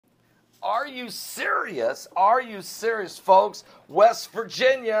Are you serious? Are you serious, folks? West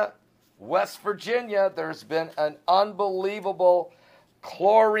Virginia, there's been an unbelievable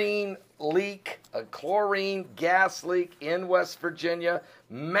chlorine leak, a chlorine gas leak in West Virginia.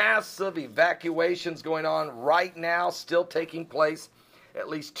 Massive evacuations going on right now, still taking place. At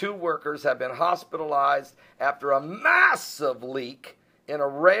least 2 workers have been hospitalized after a massive leak in a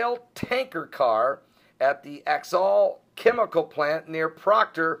rail tanker car at the Axol chemical plant near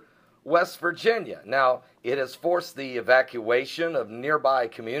Proctor, West Virginia. Now, it has forced the evacuation of nearby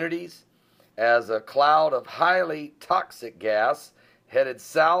communities as a cloud of highly toxic gas headed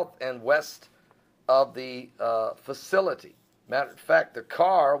south and west of the facility. Matter of fact, the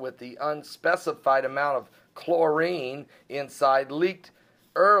car with the unspecified amount of chlorine inside leaked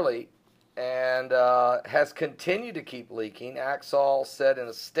early and has continued to keep leaking. Axol said in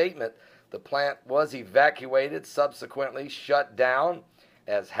a statement the plant was evacuated, subsequently shut down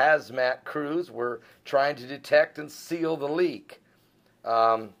as hazmat crews were trying to detect and seal the leak.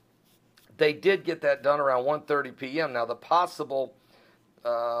 They did get that done around 1:30 p.m. Now, the possible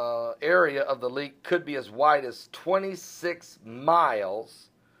area of the leak could be as wide as 26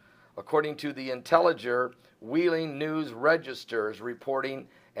 miles, according to the Intelliger Wheeling News Registers reporting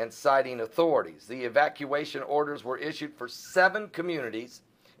and citing authorities. The evacuation orders were issued for 7 communities,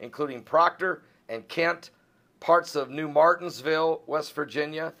 including Proctor and Kent, parts of New Martinsville, West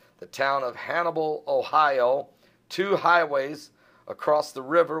Virginia, the town of Hannibal, Ohio. 2 highways across the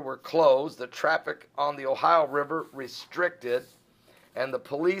river were closed, the traffic on the Ohio River restricted, and the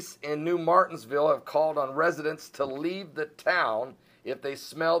police in New Martinsville have called on residents to leave the town if they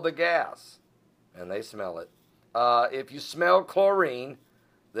smell the gas. And they smell it. If you smell chlorine,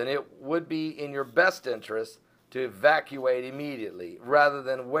 then it would be in your best interest to evacuate immediately rather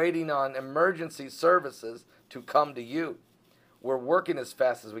than waiting on emergency services to come to you. We're working as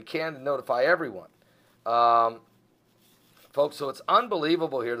fast as we can to notify everyone. Folks, so it's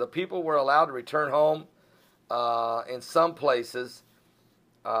unbelievable here. The people were allowed to return home in some places,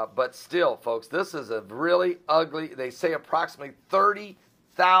 but still, folks, this is a really ugly, they say approximately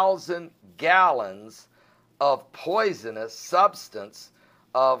 30,000 gallons of poisonous substance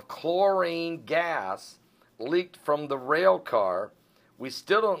of chlorine gas leaked from the rail car. We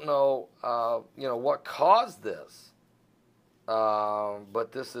still don't know, what caused this,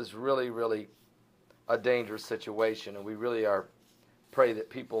 but this is really, really a dangerous situation, and we really pray that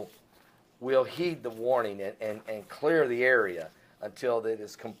people will heed the warning and clear the area until it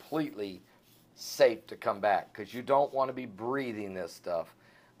is completely safe to come back, because you don't want to be breathing this stuff.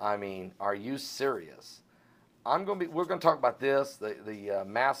 I mean, are you serious? We're going to talk about this, the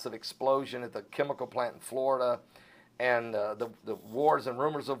massive explosion at the chemical plant in Florida, and the wars and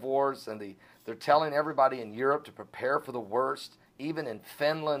rumors of wars, and they're telling everybody in Europe to prepare for the worst. Even in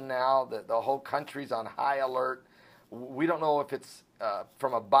Finland now, the whole country's on high alert. We don't know if it's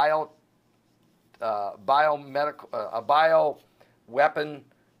from a bioweapon,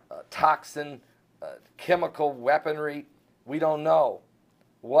 toxin, chemical weaponry. We don't know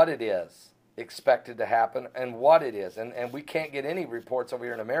what it is expected to happen and what it is. And we can't get any reports over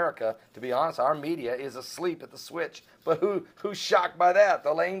here in America. To be honest, our media is asleep at the switch. But who's shocked by that?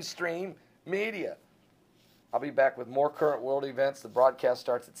 The mainstream media. I'll be back with more current world events. The broadcast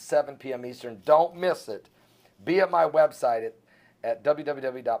starts at 7 p.m. Eastern. Don't miss it. Be at my website at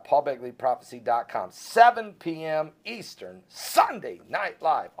www.paulbegleyprophecy.com. 7 p.m. Eastern, Sunday night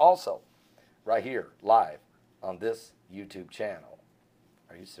live. Also, right here, live on this YouTube channel.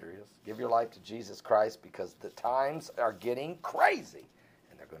 Are you serious? Give your life to Jesus Christ, because the times are getting crazy,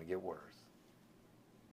 and they're going to get worse.